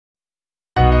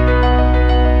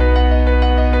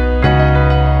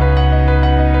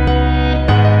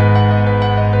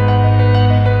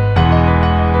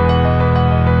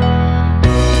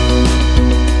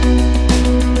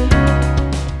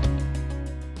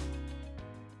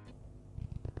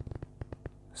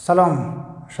سلام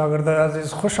شاگردان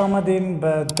عزیز، خوش آمدین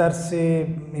به درس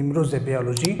امروز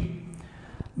بیولوژی.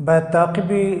 به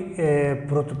تعقیب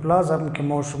پروتوپلازم که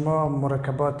ما شما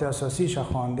مرکبات اساسیش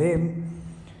خواندیم،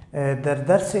 در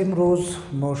درس امروز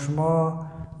ما شما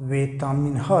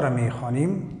ویتامین ها را می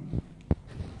خوانیم.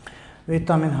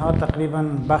 ویتامین ها تقریبا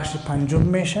بخش پنجم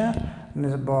میشه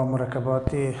با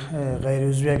مرکبات غیر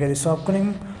عضوی. اگر حساب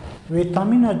کنیم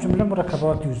ویتامین از جمله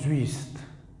مرکبات عضوی است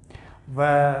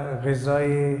و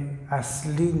غذای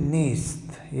اصلی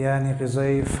نیست، یعنی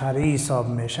غذای فرعی حساب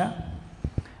میشه.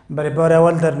 برای بار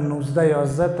اول در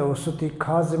 1911 توسط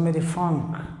کازیمیر فانک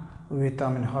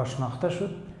ویتامین ها شناخته شد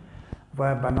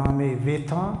و به نام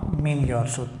ویتامین یاد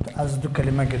شد. از دو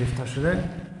کلمه گرفته شده.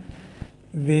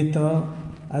 ویتا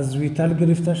از ویتال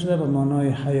گرفته شده به معنای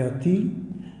حیاتی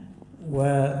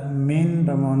و مین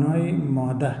به معنای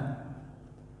ماده،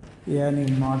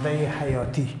 یعنی ماده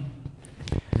حیاتی.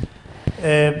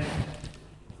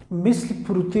 مثل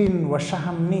پروتئین و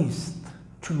شحم نیست،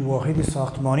 چون واحد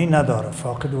ساختمانی نداره،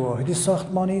 فاقد واحد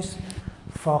ساختمانی است،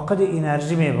 فاقد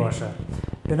انرژی می باشه.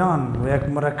 بنان یک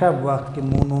مرکب وقتی که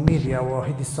مونومیر یا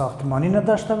واحد ساختمانی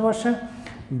نداشته باشه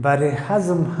برای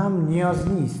هضم هم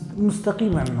نیاز نیست،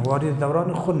 مستقیما وارد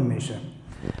دوران خون میشه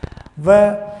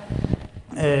و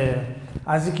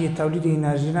از اینکه تولید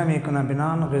انرژی نمیکنه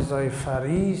بنان غذای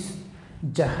فرعی است.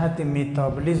 جهت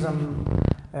متابولیسم،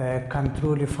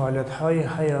 کنترل فعالیت های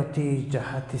حیاتی،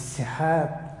 جهت صحت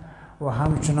و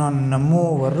همچنان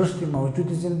نمو و رشد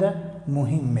موجود زنده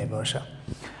مهم می باشه.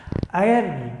 اگر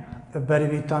برای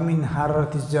ویتامین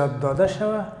حرارت زیاد داده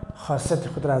شود خاصیت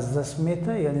خود را از دست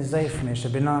میده، یعنی ضعیف میشه.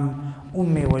 بنان اون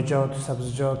میوه‌جات و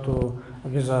سبزیجات و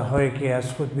غذاهایی که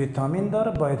از خود ویتامین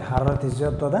داره باید حرارت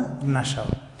زیاد داده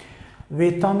نشود.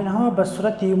 ویتامین ها به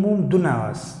صورت عموم دو نوع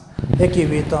است. یکی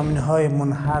ویتامین های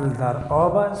منحل در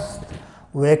آب است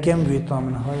و یکی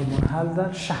ویتامین های منحل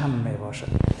در شحم می باشد.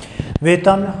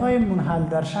 ویتامین های منحل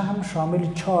در شحم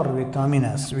شامل 4 ویتامین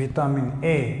است. ویتامین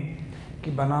A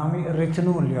که به نام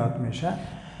ریتینول یاد میشه،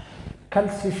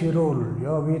 کلسیفرول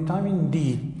یا ویتامین D،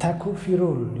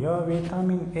 تاکوفرول یا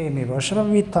ویتامین A می باشه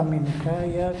و ویتامین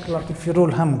K یا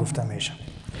کلاتیفرول هم گفته میشه.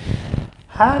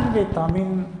 هر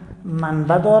ویتامین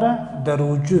منبع داره، در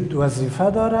وجود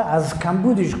وظیفه داره. از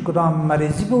کمبودش کدام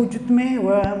مریضی به وجود می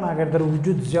و هم اگر در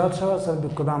وجود زیاد شود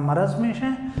سبب کدام مرض میشه،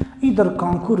 این در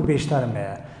کانکور بیشتر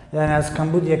میه. یعنی از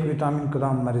کمبود یک ویتامین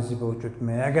کدام مریضی به وجود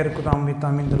میه. اگر کدام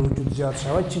ویتامین در وجود زیاد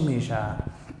شود چی میشه؟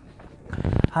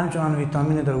 همچنان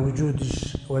ویتامین در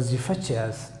وجودش وظیفه چی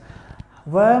است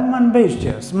و منبعش چی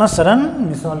است. مثلا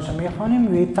مثالش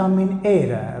میخوانیم ویتامین A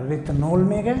را ریتینول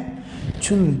میگه،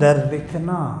 چون در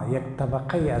ریتنا یک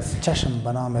طبقه از چشم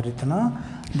به نام ریتنا،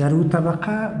 در اون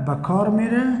طبقه به کار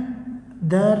میره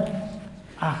در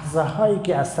اغذیه هایی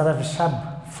که از طرف شب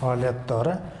فعالیت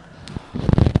داره،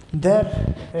 در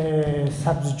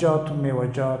سبزیجات و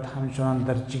میوه‌جات، همچنان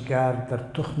در جگر، در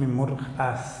تخم مرغ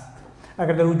است.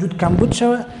 اگر در وجود کمبود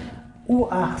شود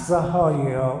او اغذیه های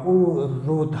یا او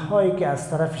رودهایی که از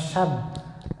طرف شب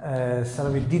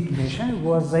سبب دید میشه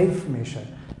و ضعیف میشه،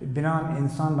 بنان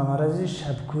انسان به مرض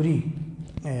شبکوری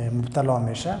مبتلا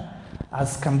میشه.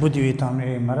 از کمبود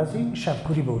ویتامین A مرض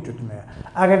شبکوری به وجود میاد.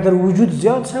 اگر در وجود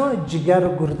زیاد شود جگر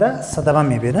و گرده صدمه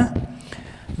میبینه.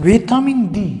 ویتامین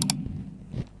D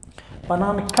به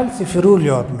نام کلسیفرول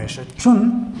یاد میشه،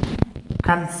 چون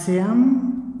کلسیم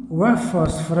و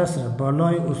فسفرس را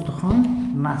بالای استخوان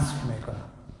نصب میکنه.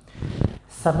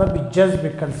 سبب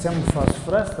جذب کلسیم و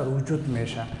فسفرس در وجود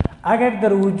میشه. اگر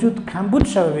در وجود کمبود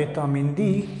شود ویتامین D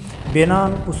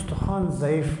بنان استخوان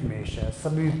ضعیف میشه،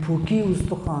 سبب پوکی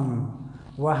استخوان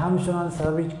و همچنان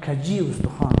سبب کجی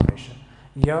استخوان میشه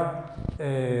یا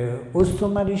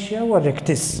اوستومالیشیا و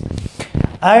رکتیس.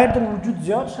 اگر در وجود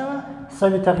زیاد شود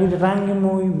سبب تغییر رنگ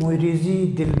موی،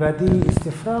 مویریزی، دلبدی،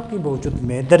 استفراغی به وجود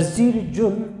میاد. در زیر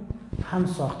جل هم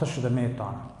ساخته شده میتونه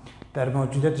در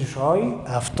موجودیت شعاع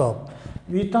آفتاب.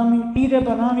 ویتامین ای را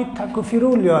به نام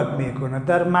تاکوفرول یاد میکنه،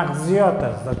 در مغزیات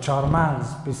است، در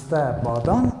چهارمغز، پسته،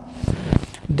 بادام.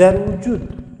 در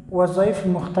وجود وظایف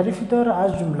مختلفی داره،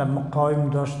 از جمله مقاوم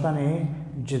داشتن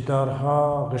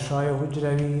جدارها، غشای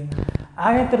حجروی.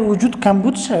 اگر در وجود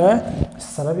کمبود شود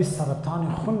سبب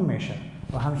سرطان خون میشه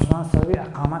و همچنان سبب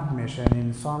اقامت میشه، یعنی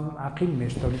انسان عقیم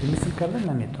میشه، تولید مثل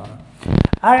کردن نمیتونه.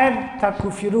 اگر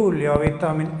تاکوفرول یا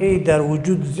ویتامین A در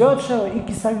وجود زیاد شود این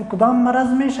که سبب کدام مرض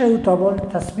میشه او تا حال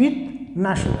تثبیت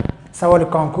نشده. سوال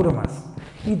کانکور است.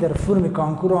 این در فرم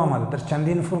کانکور آمده، در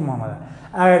چندین فرم آمده.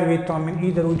 اگر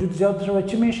ویتامین A در وجود زیاد شود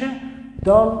چی میشه؟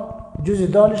 دال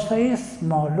جز دالش است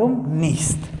معلوم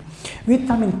نیست.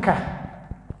 ویتامین K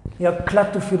یا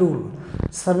کلاتوفرول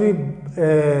سبب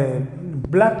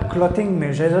بلاد کلاتینگ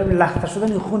میشه، لخته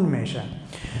شدن خون میشه.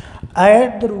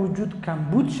 اگر در وجود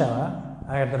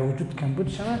کمبود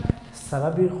شود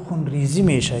سبب خونریزی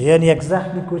میشه، یعنی یک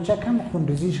زخم کوچک هم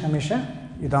خونریزیش همیشه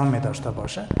ادامه داشته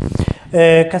باشه.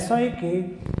 کسایی که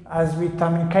از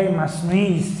ویتامین K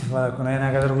مصنوعی استفاده کنه، یعنی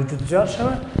اگر در وجود زیاد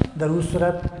شود در اون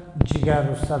صورت جگر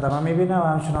و صدمه میبینه و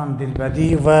همچنان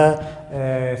دلبدی و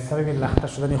سبب لخته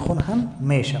شدن خون هم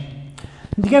میشه.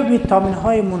 دیگه ویتامین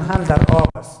های منحل در آب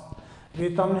است.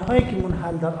 ویتامین هایی که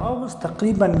منحل در آب است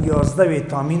تقریبا 11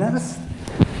 ویتامین است.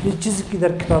 یه چیزی که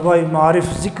در کتاب های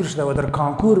معارف ذکر شده و در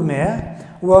کانکور میه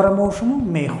و شما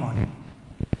میخوانیم.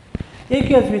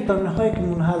 یکی از ویتامین هایی که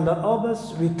منحل در آب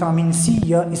است ویتامین C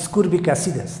یا اسکوربیک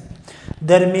اسید است.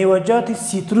 در میوه‌جات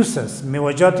سیتروس است،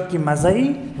 میوه‌جاتی که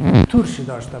مزه ترشی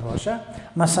داشته باشه،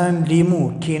 مثلا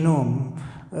لیمو، کینو،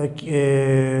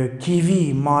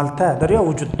 کیوی، مالته در یا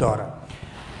وجود داره.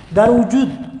 در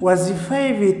وجود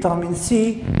وظیفه ویتامین C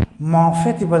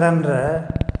معافیت بدن را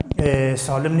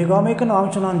سالم نگاه میکنه و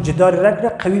همچنان جدار رگ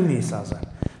را قوی میسازه.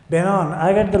 بنان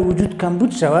اگر در وجود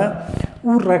کمبود شود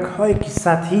او رگ هایی که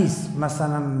سطحی است،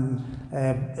 مثلا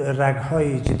رگ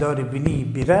های جدار بینی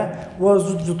بیره و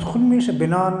زود خون میشه،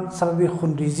 بنان سبب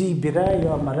خونریزی بیره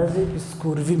یا مرض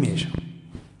اسکوروی میشه.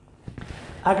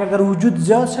 اگر در وجود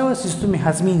زیاد شود سیستم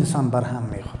هضمی انسان برهم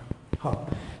میخوره. خب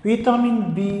ویتامین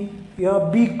B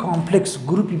یا B کامپلکس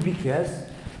گروپ B که است،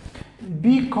 B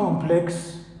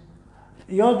کامپلکس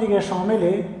یا دیگه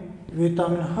شامل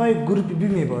ویتامین های گروپ B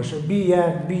می باشه.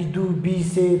 B1، B2،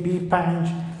 B3، B5،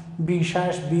 B6،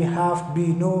 B7،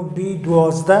 B9،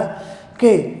 B12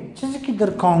 که چیزی که در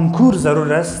کانکور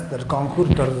ضرور است، در کانکور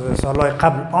در سالهای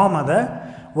قبل آمده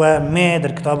و می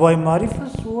در کتاب های معرف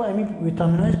است و همین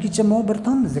ویتامین هایی که چه ما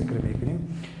برتان ذکر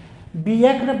میکنیم.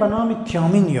 B1 را به نام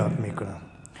تیامین یاد میکنم.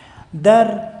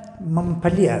 در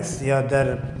ممپلی است یا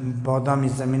در بادام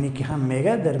زمینی که هم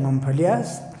میگه در ممپلی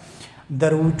است،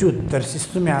 در وجود در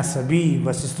سیستم عصبی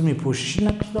و سیستم پوششی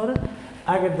نقش داره.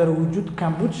 اگر در وجود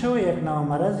کمبود شود یک نوع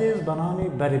مرضی است به نام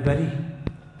بربری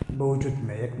به وجود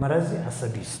میاد، یک مرض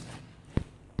عصبی است.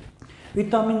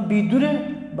 ویتامین B2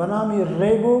 به نام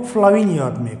ریبوفلاوین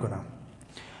یاد میکنم.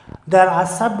 در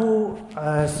عصب و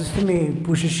سیستم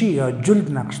پوششی یا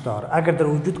جلد نقش داره. اگر در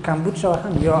وجود کمبود شود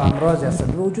هم یا امراض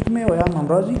عصبی وجود میاد یا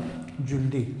امراض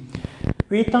جلدی.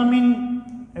 ویتامین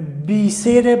B3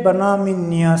 به نام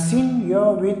نیاسین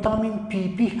یا ویتامین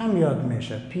PP هم یاد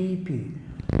میشه، PP.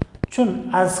 چون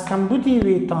از کمبودی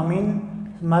ویتامین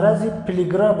مرض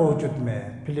پلیگرا به وجود میاد.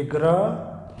 پلیگرا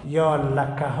یا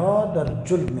لکه ها در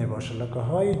جلد می باشه، لکه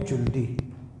های جلدی.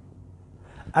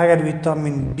 اگر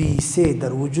ویتامین B3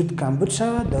 در وجود کمبود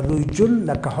شود در روی جلد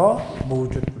لکه ها به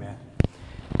وجود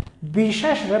میاد.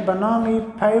 B6 را به نام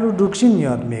پیرودوکسین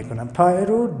یاد میکنم،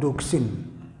 پیرودوکسین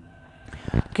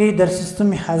که در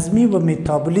سیستم هضمی و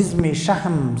متابولیسم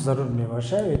شحم ضرور می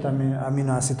باشه. ویتامین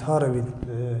امینو اسیدها را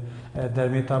در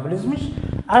متابولیسمش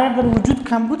اگر در وجود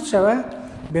کمبود شود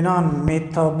بنان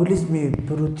متابولیسم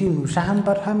پروتئین و شحم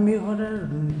برهم میخوره،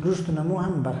 رشد و نمو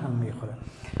هم برهم میخوره.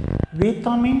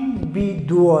 ویتامین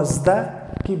B12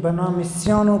 که به نام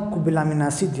سیانوکوبالامین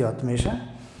اسید یاد میشه،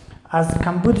 از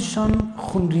کمبودشان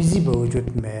خونریزی به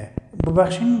وجود میاد.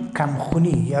 ببخشید کمخونی،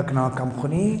 یک نوع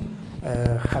کمخونی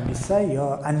خبیثه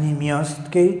یا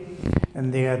انیمیاست که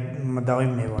دیگه مداوم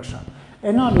می باشن.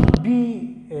 اینا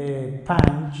B5،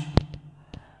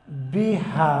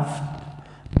 B7،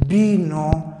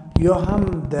 B9 یا هم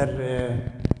در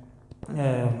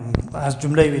از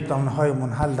جمله ویتامین های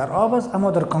منحل در آب است،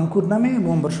 اما در کانکور نمیگیم،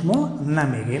 اون بر شما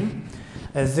نمیگیم،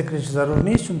 ذکرش ضرور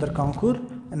نیست چون در کانکور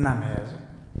نمیگیم.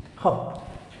 خب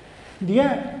دیگه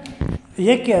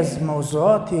یکی از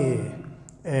موضوعات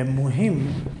مهم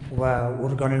و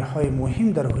ارگانل های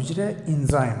مهم در حجره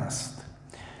انزایم است.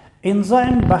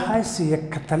 انزایم به حیث یک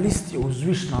کاتالیست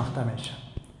عضوی شناخته میشه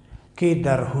که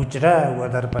در حجره و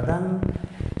در بدن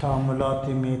تعاملات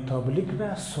متابولیک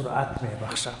را سرعت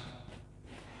میبخشه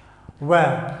و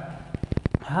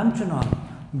همچنان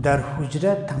در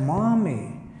حجره تمام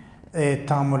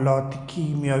تعاملات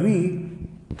کیمیایی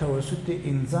توسط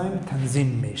انزایم تنظیم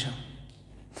میشه.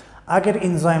 اگر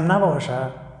انزایم نباشه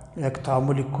یک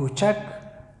تعامل کوچک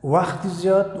وقت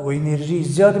زیاد و انرژی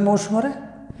زیاد مشمره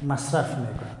مصرف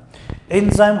میکنه.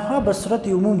 انزایم ها به صورت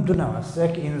عموم دو نوع است،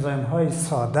 یک انزایم های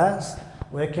ساده است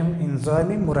و یک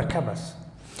انزایم مرکب است.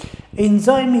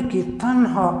 انزایمی که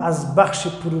تنها از بخش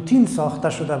پروتئین ساخته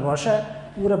شده باشه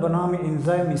او را به نام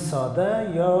انزایم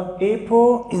ساده یا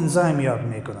اپو انزایم یاد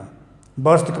میکنم.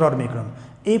 باز تکرار میکنم،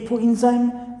 اپو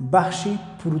انزایم بخش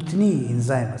پروتئینی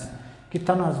انزایم است که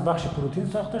تنها از بخش پروتئین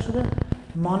ساخته شده،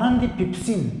 مانند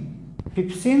پیپسین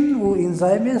پیپسین و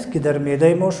انزیمی است که در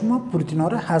معده ما شما پروتئین ها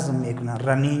را هضم میکنن.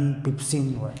 رنین،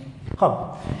 پیپسین و خب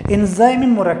انزیم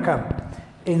مرکب،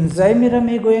 انزیمی را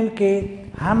میگوییم که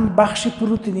هم بخش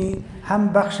پروتئینی هم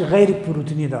بخش غیر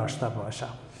پروتئینی داشته باشه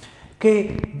که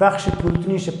بخش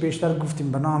پروتئینیش پیشتر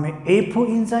گفتیم به نام اپو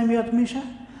انزیم یاد میشه.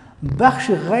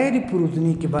 بخش غیر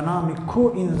پروتئینی که به نام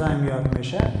کو انزیم یاد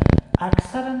میشه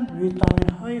اکثرا ویتامین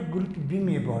های گروپ بی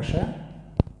می باشه.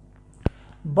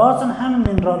 بازم هم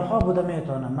مینرال ها بوده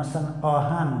میتونه، مثلا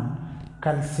آهن،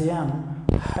 کلسیم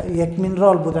یک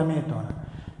مینرال بوده میتونه.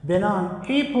 بنان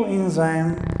اپو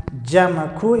انزیم جمع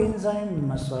کو انزیم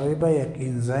مساوی به یک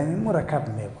انزیم مرکب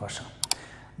می باشه.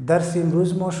 درس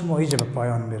امروز ما شما اینجا به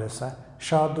پایان میرسه.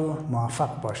 شاد و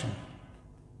موفق باشین.